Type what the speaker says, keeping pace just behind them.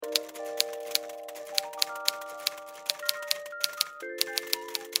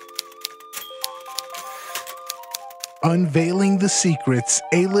unveiling the secrets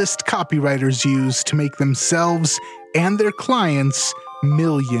A-list copywriters use to make themselves and their clients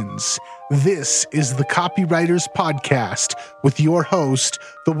millions. This is the Copywriters Podcast with your host,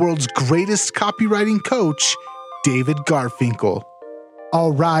 the world's greatest copywriting coach, David Garfinkel.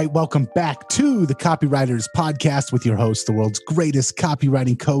 All right, welcome back to the Copywriters Podcast with your host, the world's greatest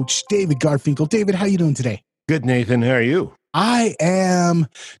copywriting coach, David Garfinkel. David, how are you doing today? Good, Nathan. How are you? I am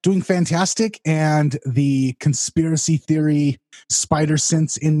doing fantastic, and the conspiracy theory spider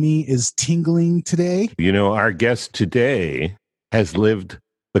sense in me is tingling today. You know, our guest today has lived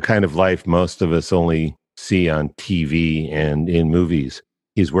the kind of life most of us only see on TV and in movies.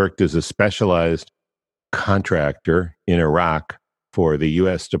 He's worked as a specialized contractor in Iraq for the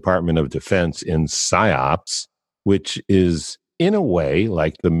U.S. Department of Defense in PSYOPs, which is in a way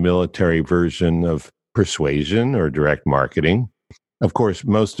like the military version of persuasion or direct marketing. Of course,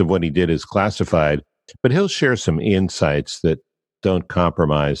 most of what he did is classified, but he'll share some insights that don't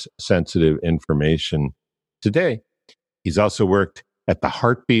compromise sensitive information today. He's also worked at the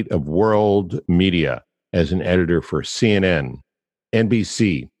heartbeat of world media as an editor for CNN,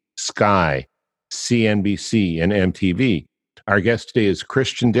 NBC, Sky, CNBC, and MTV. Our guest today is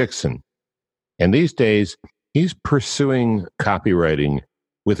Christian Dixon. And these days, he's pursuing copywriting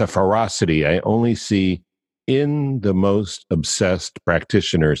with a ferocity I only see in the most obsessed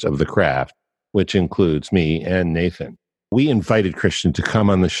practitioners of the craft, which includes me and Nathan. We invited Christian to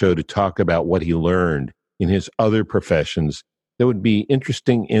come on the show to talk about what he learned in his other professions that would be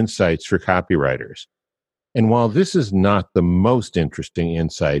interesting insights for copywriters. And while this is not the most interesting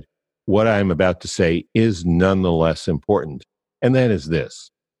insight, what I'm about to say is nonetheless important. And that is this: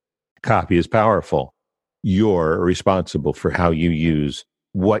 copy is powerful. You're responsible for how you use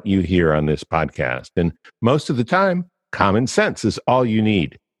what you hear on this podcast. And most of the time, common sense is all you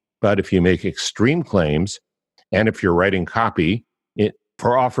need. But if you make extreme claims, and if you're writing copy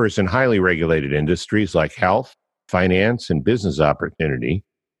for offers in highly regulated industries like health, finance, and business opportunity,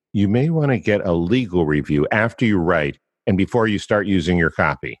 you may want to get a legal review after you write and before you start using your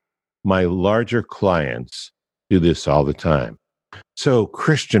copy. My larger clients do this all the time. So,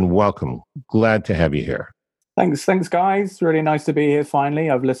 Christian, welcome. Glad to have you here. Thanks, guys. Really nice to be here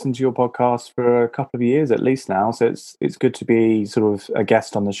finally. I've listened to your podcast for a couple of years at least now, so it's good to be sort of a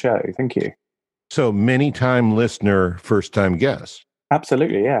guest on the show. Thank you. So, many-time listener, first-time guest.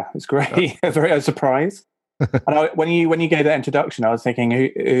 Absolutely, yeah. It's great. A surprise. And when you gave that introduction, I was thinking,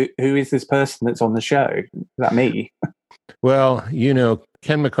 who is this person that's on the show? Is that me? Well, you know,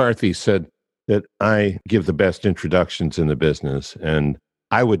 Ken McCarthy said that I give the best introductions in the business, and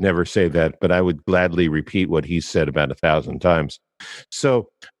I would never say that, but I would gladly repeat what he said about 1,000 times. So,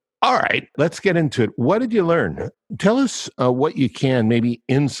 all right, let's get into it. What did you learn? Tell us what you can, maybe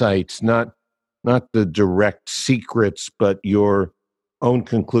insights, not the direct secrets, but your own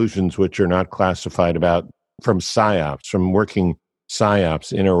conclusions, which are not classified about from PSYOPs, from working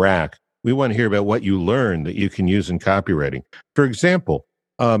PSYOPs in Iraq. We want to hear about what you learned that you can use in copywriting. For example,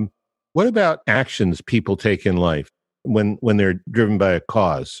 what about actions people take in life when they're driven by a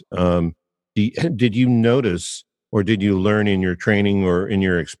cause? Did you notice, or did you learn in your training or in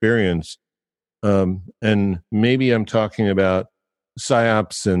your experience? And maybe I'm talking about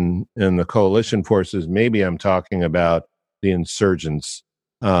PSYOPs and the coalition forces. Maybe I'm talking about the insurgents,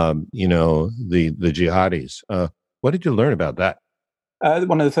 the jihadis. What did you learn about that?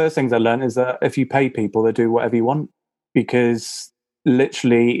 One of the first things I learned is that if you pay people, they do whatever you want, because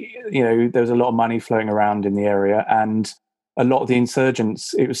literally, there was a lot of money floating around in the area, and a lot of the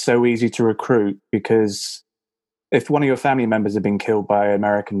insurgents, it was so easy to recruit, because if one of your family members had been killed by an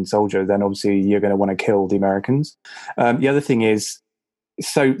American soldier, then obviously you're going to want to kill the Americans. The other thing is,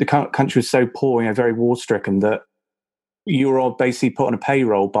 so the country was so poor, very war-stricken, that you're all basically put on a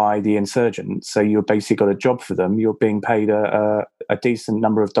payroll by the insurgents. So you've basically got a job for them. You're being paid a decent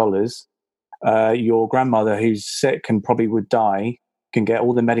number of dollars. Your grandmother, who's sick and probably would die, can get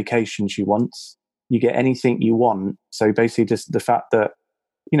all the medication she wants. You get anything you want. So basically just the fact that,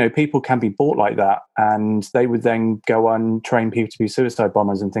 people can be bought like that, and they would then go on train people to be suicide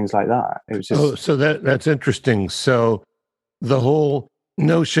bombers and things like that. It was just... so that's interesting. So the whole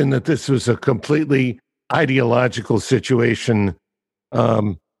notion that this was a completely ideological situation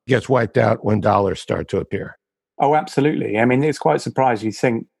gets wiped out when dollars start to appear. Oh, absolutely. I mean, it's quite surprising. You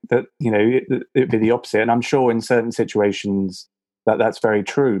think that, it'd be the opposite. And I'm sure in certain situations that's very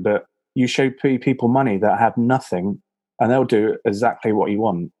true. But you show people money that have nothing, and they'll do exactly what you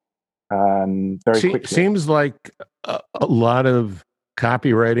want very quickly. Seems like a lot of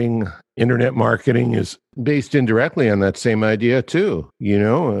copywriting, internet marketing is based indirectly on that same idea too. You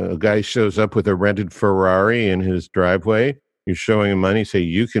know, a guy shows up with a rented Ferrari in his driveway. You're showing him money, say,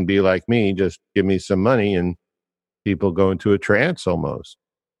 you can be like me, just give me some money. And people go into a trance almost.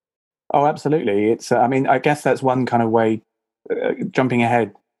 Oh, absolutely. It's, I mean, I guess that's one kind of way, jumping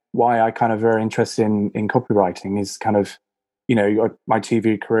ahead, why I kind of very interested in copywriting is kind of, you know, my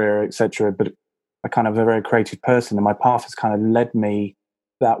TV career, etc. But I kind of a very creative person, and my path has kind of led me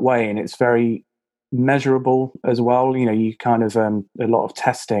that way. And it's very measurable as well. You know, you kind of, a lot of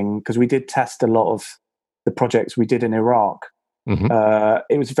testing, because we did test a lot of the projects we did in Iraq. Mm-hmm.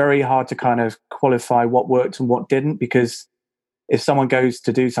 It was very hard to kind of qualify what worked and what didn't, because if someone goes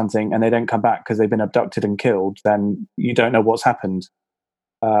to do something and they don't come back because they've been abducted and killed, then you don't know what's happened.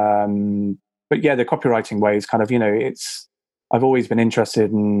 But yeah, the copywriting way is kind of, you know, I've always been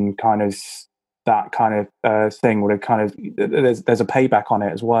interested in kind of that kind of thing where it kind of, there's a payback on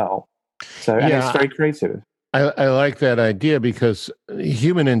it as well. So, and it's very creative. I like that idea because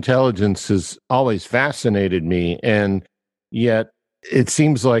human intelligence has always fascinated me. And yet it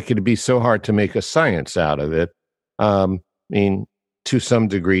seems like it'd be so hard to make a science out of it. I mean, to some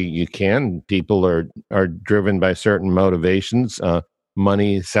degree you can. People are driven by certain motivations.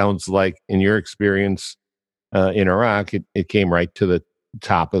 Money sounds like, in your experience in Iraq, it came right to the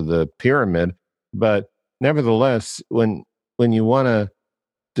top of the pyramid. But nevertheless, when you want to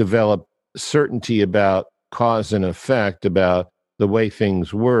develop certainty about cause and effect, about the way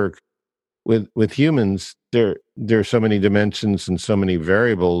things work, with humans, there are so many dimensions and so many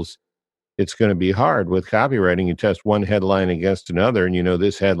variables. It's going to be hard. With copywriting, you test one headline against another, and you know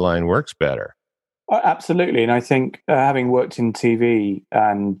this headline works better. Oh, absolutely. And I think having worked in TV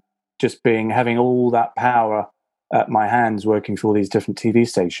and just having all that power at my hands, working for all these different TV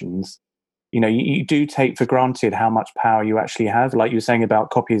stations, you know, you do take for granted how much power you actually have. Like you were saying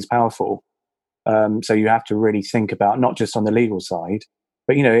about copy is powerful. So you have to really think about, not just on the legal side,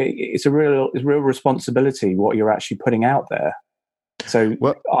 but, you know, it's a real responsibility what you're actually putting out there. So,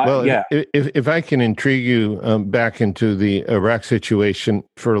 if I can intrigue you back into the Iraq situation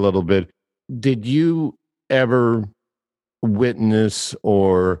for a little bit, did you ever witness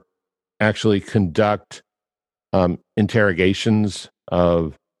or actually conduct interrogations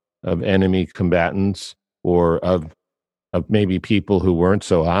of enemy combatants, or of maybe people who weren't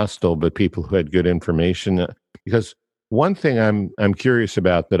so hostile, but people who had good information? Because one thing I'm curious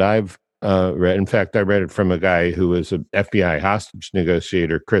about that I've read, in fact, I read it from a guy who was an FBI hostage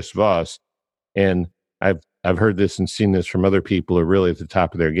negotiator, Chris Voss, and I've heard this and seen this from other people who are really at the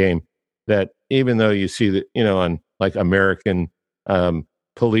top of their game, that even though you see that, you know, on like American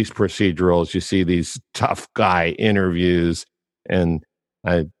police procedurals, you see these tough guy interviews, and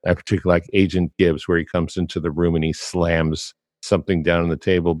I particularly like Agent Gibbs, where he comes into the room and he slams something down on the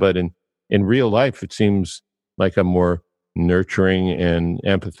table. But in real life, it seems like a more nurturing and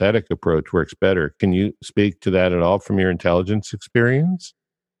empathetic approach works better. Can you speak to that at all from your intelligence experience?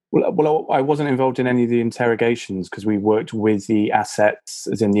 Well, I wasn't involved in any of the interrogations because we worked with the assets,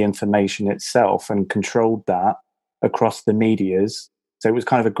 as in the information itself, and controlled that across the medias. So it was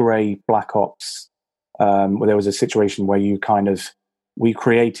kind of a grey black ops, where there was a situation where we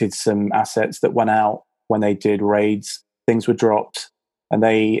created some assets that went out when they did raids, things were dropped, and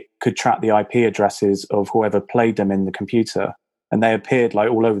they could track the IP addresses of whoever played them in the computer. And they appeared like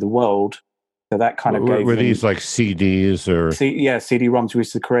all over the world. So that kind of gave Were these like CDs or? CD-ROMs. We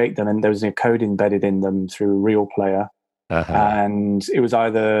used to create them, and there was a code embedded in them through Real Player. Uh-huh. And it was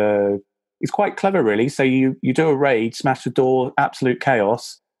it's quite clever, really. So you do a raid, smash the door, absolute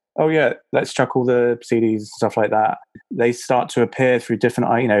chaos. Oh yeah, let's chuck all the CDs and stuff like that. They start to appear through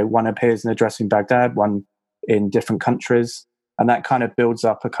different, you know, one appears in an address in Baghdad, one in different countries. And that kind of builds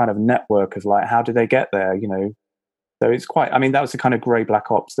up a kind of network of like, how did they get there, you know? So it's quite, I mean, that was the kind of grey black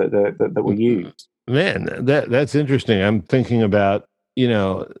ops that we used. Man, that's interesting. I'm thinking about, you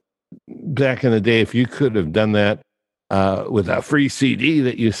know, back in the day, if you could have done that with a free CD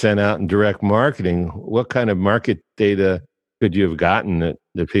that you sent out in direct marketing, what kind of market data could you have gotten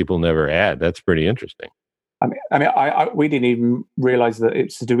that people never had? That's pretty interesting. We didn't even realize that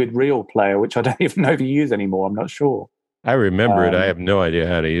it's to do with Real Player, which I don't even know if you use anymore. I'm not sure. I remember it. I have no idea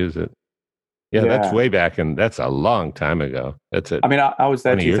how to use it. Yeah, that's way back, and that's a long time ago. That's it. I mean, I was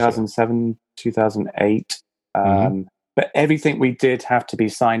there 2007, 2008. But everything we did have to be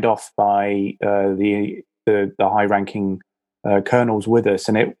signed off by the high-ranking colonels with us,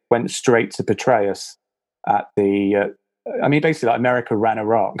 and it went straight to Petraeus at the. Basically, like America ran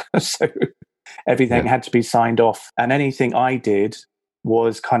Iraq, so everything had to be signed off, and anything I did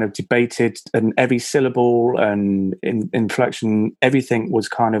was kind of debated, and every syllable and inflection, everything was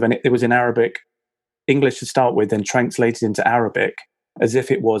kind of, and it was in Arabic, English to start with, then translated into Arabic as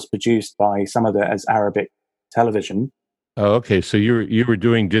if it was produced by some of it as Arabic television. Oh, okay. So you were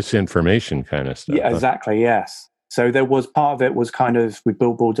doing disinformation kind of stuff. Yeah, exactly. Yes. So there was part of it was kind of with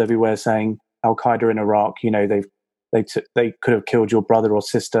billboards everywhere saying Al Qaeda in Iraq. They could have killed your brother or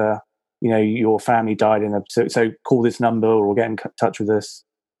sister. Your family died in so call this number or get in touch with us.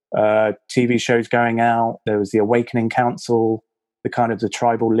 TV shows going out. There was the Awakening Council, the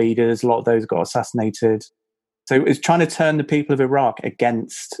tribal leaders. A lot of those got assassinated. So it was trying to turn the people of Iraq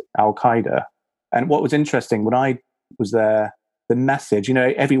against Al Qaeda. And what was interesting when I was there, the message.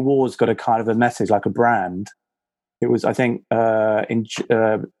 Every war's got a kind of a message, like a brand. It was, I think,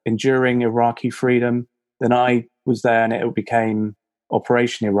 enduring Iraqi freedom. Then I was there, and it became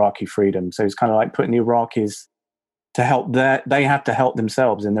Operation Iraqi Freedom. So it's kind of like putting the Iraqis to help they have to help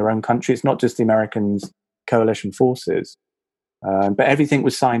themselves in their own country. It's not just the Americans' coalition forces. But everything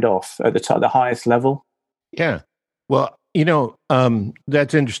was signed off at the highest level. Yeah. Well,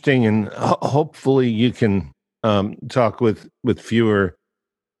 that's interesting. And hopefully you can talk with fewer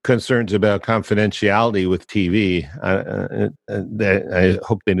concerns about confidentiality with TV. I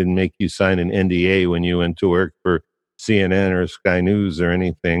hope they didn't make you sign an NDA when you went to work for CNN or Sky News or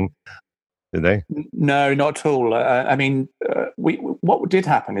anything, did they? No, not at all. What did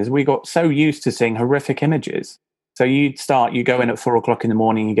happen is we got so used to seeing horrific images. So you go in at 4:00 in the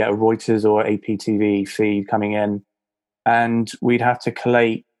morning, you get a Reuters or APTV feed coming in, and we'd have to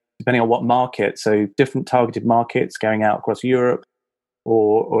collate, depending on what market, so different targeted markets going out across Europe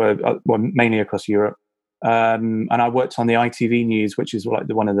or mainly across Europe. And I worked on the ITV News, which is like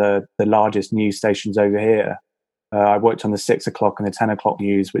one of the largest news stations over here. I worked on the 6:00 and the 10:00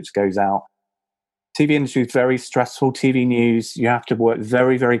 news, which goes out. TV industry is very stressful. TV news, you have to work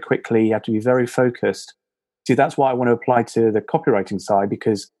very, very quickly. You have to be very focused. See, that's why I want to apply to the copywriting side,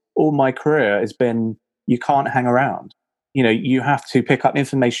 because all my career has been, you can't hang around. You have to pick up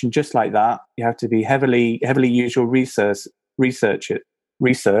information just like that. You have to be heavily use your research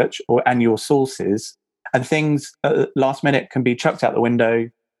and your sources, and things last minute can be chucked out the window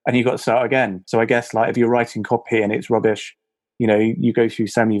and you've got to start again. So I guess, like, if you're writing copy and it's rubbish, you go through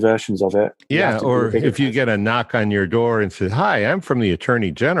so many versions of it. Yeah, or if you get a knock on your door and says, "Hi, I'm from the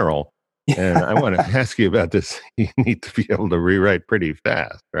Attorney General, and I want to ask you about this," you need to be able to rewrite pretty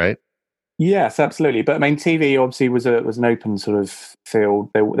fast, right? Yes, absolutely. But TV obviously was an open sort of field.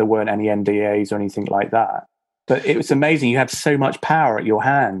 There weren't any NDAs or anything like that. But it was amazing. You have so much power at your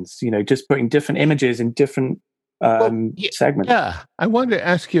hands, just putting different images in different segments. Yeah, I wanted to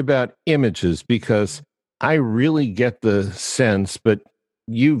ask you about images, because I really get the sense, but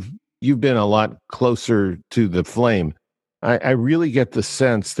you've been a lot closer to the flame. I really get the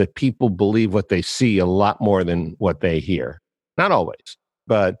sense that people believe what they see a lot more than what they hear. Not always,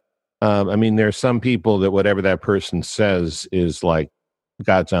 but there are some people that whatever that person says is like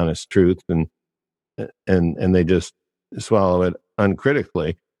God's honest truth, and they just swallow it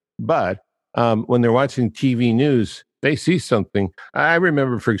uncritically. But when they're watching TV news, they see something. I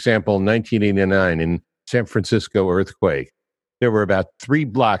remember, for example, 1989 in San Francisco earthquake. There were about 3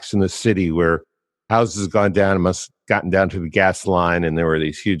 blocks in the city where houses had gone down and must have gotten down to the gas line, and there were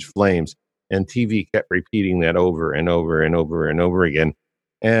these huge flames. And TV kept repeating that over and over and over and over again.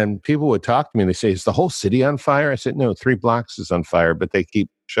 And people would talk to me and they say, "Is the whole city on fire?" I said, "No, 3 blocks is on fire," but they keep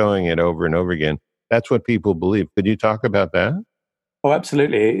showing it over and over again. That's what people believe. Could you talk about that? Oh,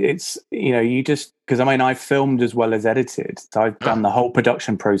 absolutely. It's, because I've filmed as well as edited. So I've done the whole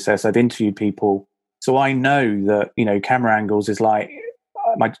production process. I've interviewed people. So I know that, camera angles is like,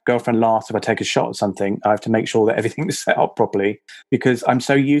 my girlfriend laughs if I take a shot of something. I have to make sure that everything is set up properly, because I'm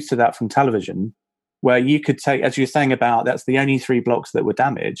so used to that from television, where you could take, as you're saying about, that's the only 3 blocks that were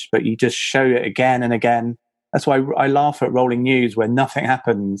damaged, but you just show it again and again. That's why I laugh at rolling news where nothing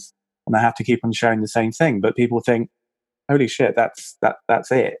happens and I have to keep on showing the same thing. But people think, holy shit, that's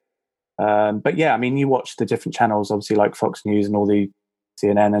it. But yeah, you watch the different channels, obviously, like Fox News and all the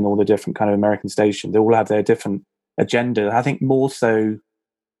CNN and all the different kind of American stations. They all have their different agenda. I think more so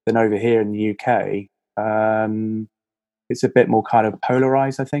than over here in the UK. It's a bit more kind of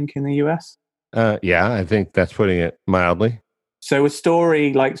polarized, I think, in the US. Yeah, I think that's putting it mildly. So a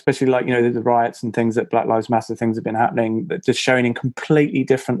story like, especially like, the riots and things that Black Lives Matter things have been happening, that just showing in completely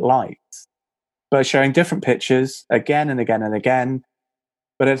different lights, but showing different pictures again and again and again.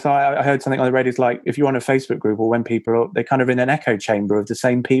 But as I heard something on the radio, it's like, if you're on a Facebook group or when they're kind of in an echo chamber of the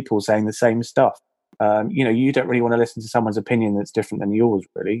same people saying the same stuff. You don't really want to listen to someone's opinion that's different than yours,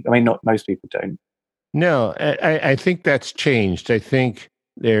 really. Not most people don't. No, I think that's changed. I think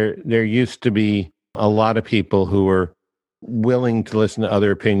there used to be a lot of people who were willing to listen to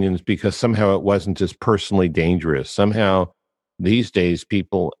other opinions because somehow it wasn't as personally dangerous. Somehow these days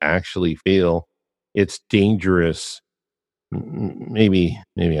people actually feel it's dangerous. Maybe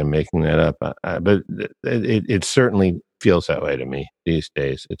I'm making that up, but it certainly feels that way to me these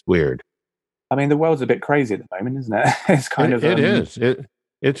days. It's weird. I mean, the world's a bit crazy at the moment, isn't it? It's kind of... It is.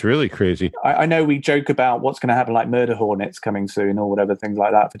 It's really crazy. I know we joke about what's going to happen, like murder hornets coming soon or whatever, things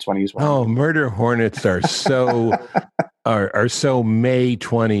like that for 2021. Oh, murder hornets are so are so May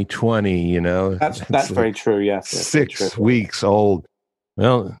 2020. You know, that's like very true. Yes, 6 weeks old.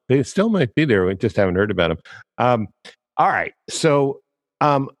 Well, they still might be there. We just haven't heard about them. All right. So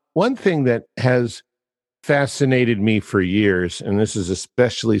one thing that has fascinated me for years, and this is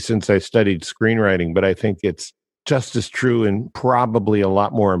especially since I studied screenwriting, but I think it's just as true and probably a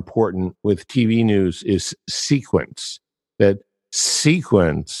lot more important with TV news, is sequence. That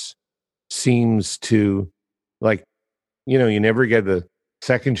sequence seems to, like, you know, you never get the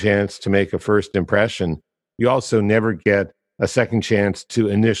second chance to make a first impression. You also never get a second chance to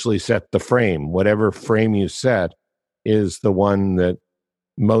initially set the frame. Whatever frame you set is the one that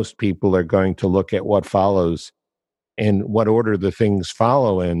most people are going to look at what follows, and what order the things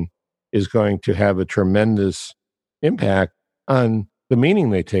follow in is going to have a tremendous impact on the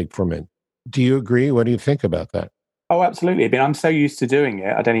meaning they take from it. Do you agree? What do you think about that? Oh, absolutely. I mean, I'm so used to doing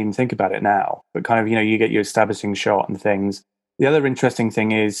it, I don't even think about it now. But kind of, you know, you get your establishing shot and things. The other interesting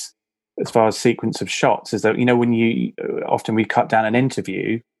thing is, as far as sequence of shots, is that, you know, when you often we cut down an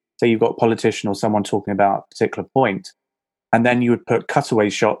interview, say you've got a politician or someone talking about a particular point, and then you would put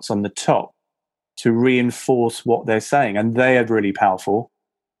cutaway shots on the top to reinforce what they're saying, and they are really powerful.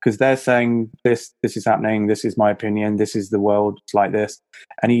 Because they're saying this is happening, this is my opinion, this is the world, it's like this.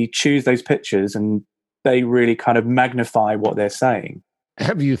 And you choose those pictures and they really kind of magnify what they're saying.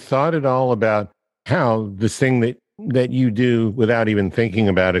 Have you thought at all about how this thing that you do without even thinking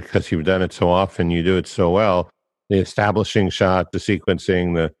about it, because you've done it so often, you do it so well, the establishing shot, the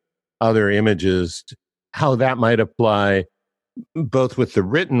sequencing, the other images, how that might apply both with the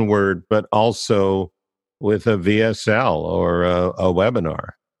written word, but also with a VSL or a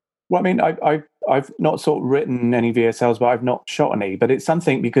webinar? Well, I mean, I've not sort of written any VSLs, but I've not shot any. But it's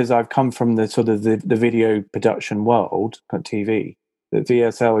something, because I've come from the sort of the video production world, TV. The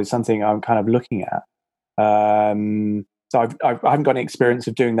VSL is something I'm kind of looking at. So I haven't got any experience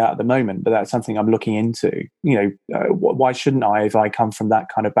of doing that at the moment, but that's something I'm looking into. You know, why shouldn't I, if I come from that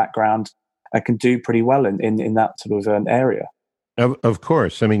kind of background? I can do pretty well in that sort of an area. Of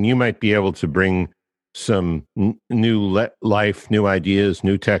course. I mean, you might be able to bring some new life, new ideas,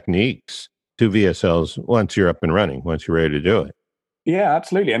 new techniques to VSLs once you're up and running, once you're ready to do it. Yeah,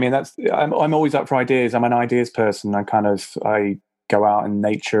 absolutely. I mean, I'm always up for ideas. I'm an ideas person. I go out in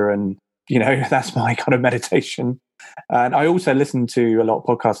nature, and, you know, that's my kind of meditation. And I also listen to a lot of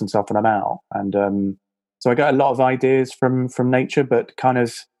podcasts and stuff when I'm out. And so I get a lot of ideas from nature, but kind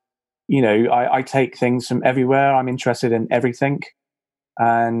of, you know, I take things from everywhere. I'm interested in everything.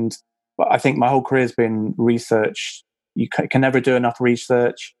 And I think my whole career has been research. You can never do enough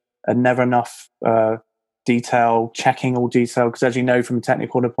research and never enough detail, checking all detail. Because as you know, from a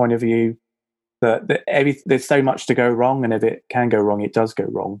technical point of view, there's so much to go wrong. And if it can go wrong, it does go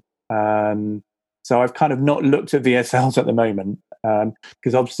wrong. So I've kind of not looked at VSLs at the moment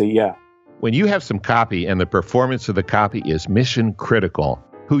because obviously, yeah. When you have some copy and the performance of the copy is mission critical,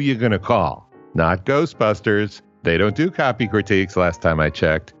 who you going to call? Not Ghostbusters. They don't do copy critiques last time I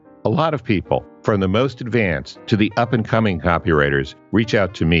checked. A lot of people, from the most advanced to the up-and-coming copywriters, reach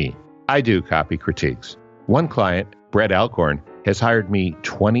out to me. I do copy critiques. One client, Brett Alcorn, has hired me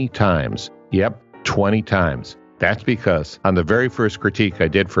 20 times. Yep, 20 times. That's because on the very first critique I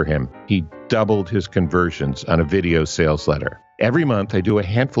did for him, he doubled his conversions on a video sales letter. Every month, I do a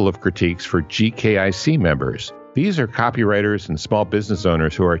handful of critiques for GKIC members. These are copywriters and small business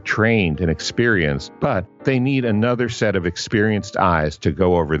owners who are trained and experienced, but they need another set of experienced eyes to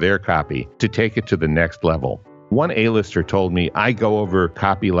go over their copy to take it to the next level. One A-lister told me I go over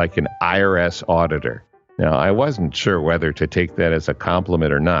copy like an IRS auditor. Now, I wasn't sure whether to take that as a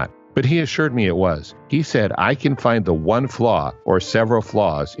compliment or not, but he assured me it was. He said I can find the one flaw or several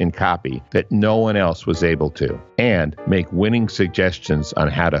flaws in copy that no one else was able to, and make winning suggestions on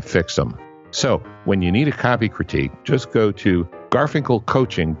how to fix them. So, when you need a copy critique, just go to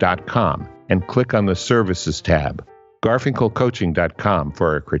garfinkelcoaching.com and click on the Services tab. garfinkelcoaching.com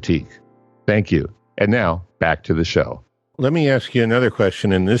for a critique. Thank you. And now, back to the show. Let me ask you another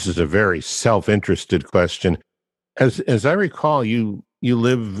question, and this is a very self-interested question. As I recall, you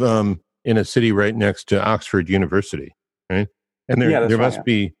live in a city right next to Oxford University, right? And there must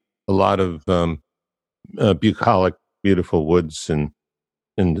be a lot of bucolic, beautiful woods and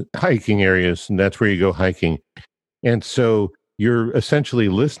hiking areas, and that's where you go hiking. And so you're essentially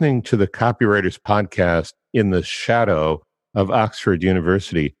listening to the Copywriters Podcast in the shadow of Oxford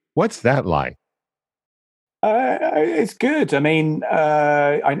University. What's that like? It's good. I mean,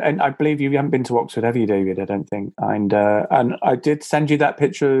 I believe you haven't been to Oxford, have you, David? I don't think. And I did send you that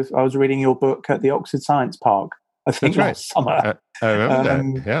picture. I was reading your book at the Oxford Science Park, I think, last summer. I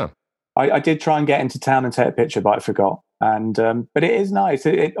remember that, yeah. I did try and get into town and take a picture, but I forgot. And but it is nice.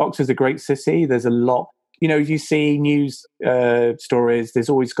 Oxford's a great city. There's a lot. You know, you see news stories. There's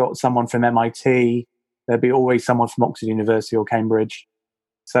always got someone from MIT. There'll be always someone from Oxford University or Cambridge.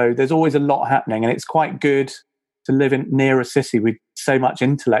 So there's always a lot happening, and it's quite good to live near a city with so much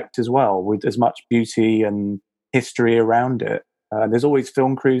intellect as well, with as much beauty and history around it. There's always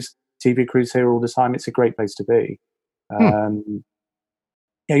film crews, TV crews here all the time. It's a great place to be.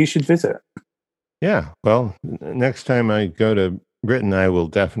 Yeah, you should visit. Yeah, well, next time I go to Britain, I will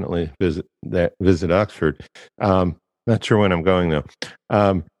definitely visit Oxford. Not sure when I'm going though.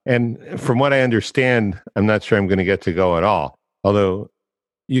 And from what I understand, I'm not sure I'm going to get to go at all. Although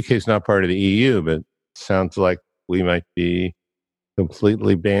UK is not part of the EU, but sounds like we might be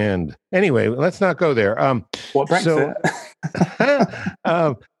completely banned. Anyway, let's not go there. What Brexit?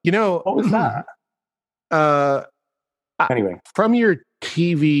 What was that? Anyway, from your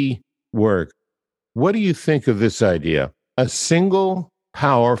TV work, what do you think of this idea? A single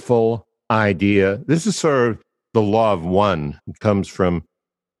powerful idea. This is sort of the law of one. It comes from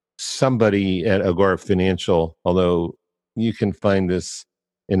somebody at Agora Financial, although you can find this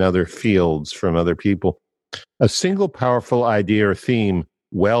in other fields from other people. A single powerful idea or theme,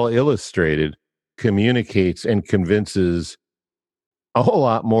 well illustrated, communicates and convinces a whole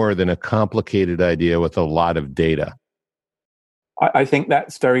lot more than a complicated idea with a lot of data. I think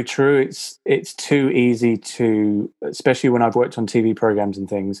that's very true. It's too easy to, especially when I've worked on TV programs and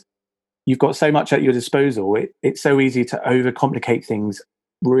things, you've got so much at your disposal. It's so easy to overcomplicate things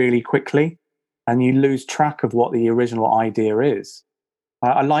really quickly, and you lose track of what the original idea is.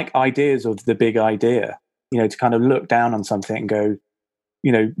 I like ideas of the big idea, to kind of look down on something and go,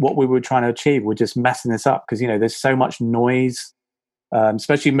 what we were trying to achieve, we're just messing this up because, there's so much noise,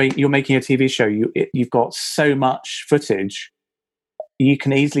 especially you're making a TV show. You've got so much footage. You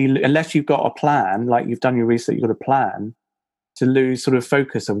can easily, unless you've got a plan, like you've done your research, you've got a plan, to lose sort of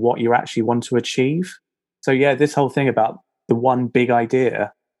focus of what you actually want to achieve. So yeah, this whole thing about the one big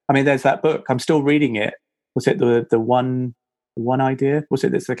idea. I mean, there's that book. I'm still reading it. Was it the one idea? Was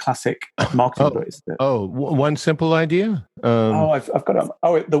it? It's the classic marketing book. One simple idea. I've got it.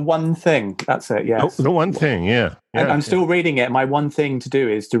 Oh, the one thing. That's it. Yes. The one thing. Yeah. I'm still reading it. My one thing to do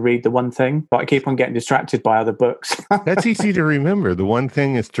is to read the one thing, but I keep on getting distracted by other books. That's easy to remember. The one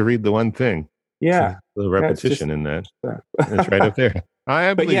thing is to read the one thing. Yeah. So the repetition in that. It's right up there.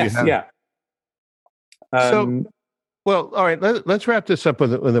 I believe you have. Yeah. Well, all right. Let's wrap this up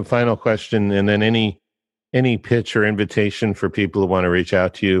with a final question, and then any pitch or invitation for people who want to reach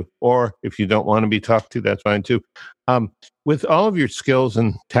out to you, or if you don't want to be talked to, that's fine too. With all of your skills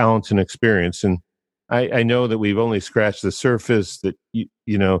and talents and experience, and I know that we've only scratched the surface, that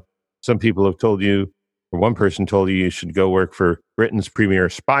some people have told you, or one person told you should go work for Britain's premier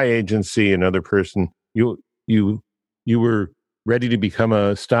spy agency. Another person, you were ready to become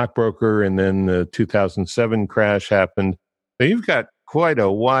a stockbroker, and then the 2007 crash happened. So you've got quite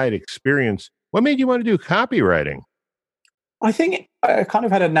a wide experience. What made you want to do copywriting? I think I kind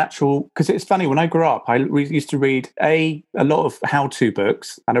of had a natural, because it's funny, when I grew up, I used to read a lot of how-to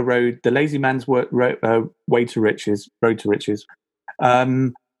books, and I read The Lazy Man's Way to Riches, Road to Riches.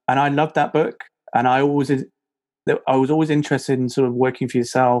 And I loved that book. And I was always interested in sort of working for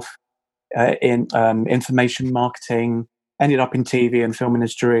yourself in information marketing, ended up in TV and film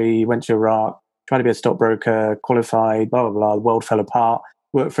industry, went to Iraq, tried to be a stockbroker, qualified, blah, blah, blah. The world fell apart.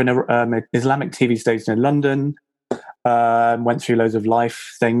 Worked for an Islamic TV station in London, went through loads of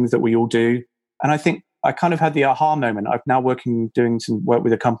life things that we all do. And I think I kind of had the aha moment. I'm now doing some work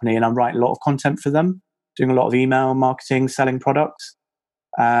with a company, and I'm writing a lot of content for them, doing a lot of email marketing, selling products.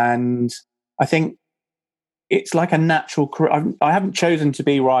 And I think it's like a natural career. I haven't chosen to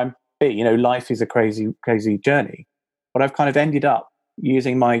be where I'm be. Life is a crazy, crazy journey. But I've kind of ended up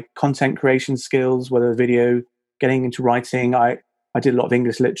using my content creation skills, whether video, getting into writing. I did a lot of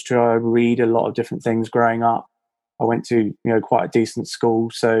English literature. I read a lot of different things growing up. I went to, quite a decent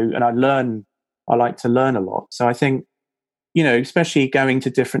school. And I like to learn a lot. So I think, especially going to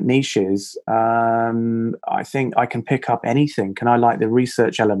different niches, I think I can pick up anything. And I like the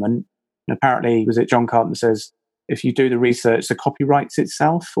research element. And apparently, was it John Carpenter says, if you do the research, the copy writes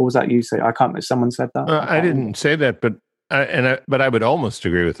itself? Or was that you say? I can't remember. Someone said that? I didn't say that, but I would almost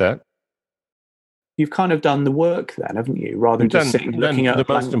agree with that. You've kind of done the work then, haven't you? Rather than just sitting looking at the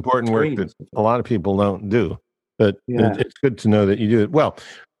most important work that a lot of people don't do. But it's good to know that you do it. Well,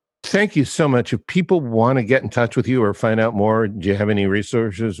 thank you so much. If people want to get in touch with you or find out more, do you have any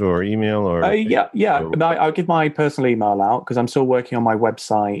resources or email? Or I'll give my personal email out because I'm still working on my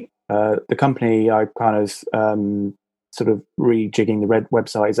website. The company I kind of sort of rejigging the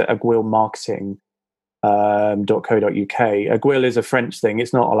website is at aguilmarketing.co.uk. Aguil is a French thing.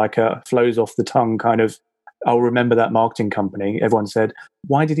 It's not like a flows off the tongue kind of, I'll remember that marketing company. Everyone said,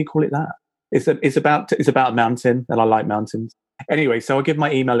 why did he call it that? It's about a mountain, and I like mountains. Anyway, so I'll give my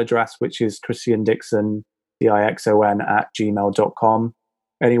email address, which is Christian Dixon, Dixon @gmail.com.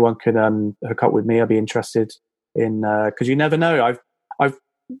 Anyone can hook up with me. I'd be interested in, because you never know. I've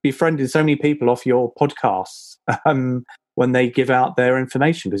befriended so many people off your podcasts when they give out their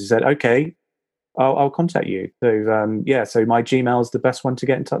information because you said, okay, I'll contact you. So, so my Gmail is the best one to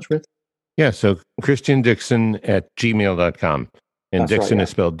get in touch with. Yeah, so Christian Dixon @gmail.com. And that's Dixon is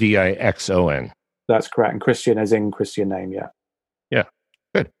spelled Dixon. That's correct. And Christian as in Christian name, yeah. Yeah,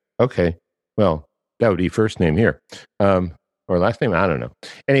 good. Okay. Well, that would be first name here. Or last name, I don't know.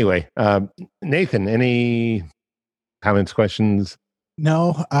 Anyway, Nathan, any comments, questions?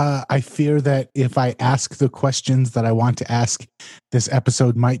 No, I fear that if I ask the questions that I want to ask, this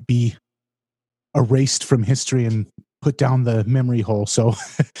episode might be erased from history and put down the memory hole. So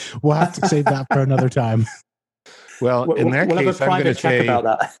we'll have to save that for another time. Well, in that case, I'm going to say about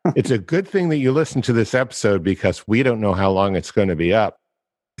that. It's a good thing that you listen to this episode because we don't know how long it's going to be up.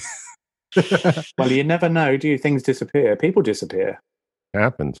 Well, you never know, do you? Things disappear. People disappear.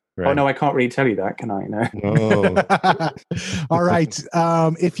 Happens. Right? Oh, no, I can't really tell you that, can I? No. All right.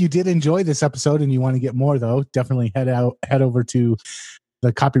 If you did enjoy this episode and you want to get more, though, definitely head over to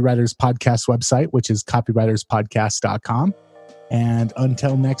the Copywriters Podcast website, which is copywriterspodcast.com. And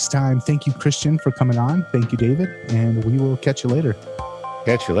until next time, thank you, Christian, for coming on. Thank you, David. And we will catch you later.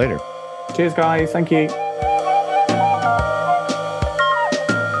 Catch you later. Cheers, guys. Thank you.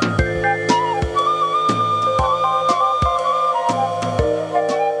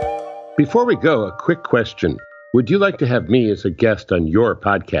 Before we go, a quick question. Would you like to have me as a guest on your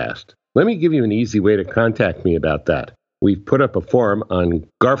podcast? Let me give you an easy way to contact me about that. We've put up a form on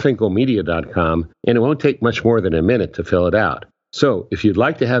garfinkelmedia.com, and it won't take much more than a minute to fill it out. So if you'd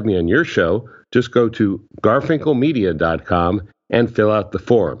like to have me on your show, just go to garfinkelmedia.com and fill out the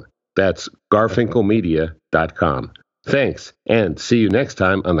form. That's garfinkelmedia.com. Thanks, and see you next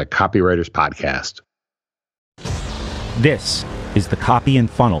time on the Copywriters Podcast. This is the Copy and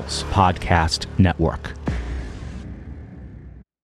Funnels Podcast Network.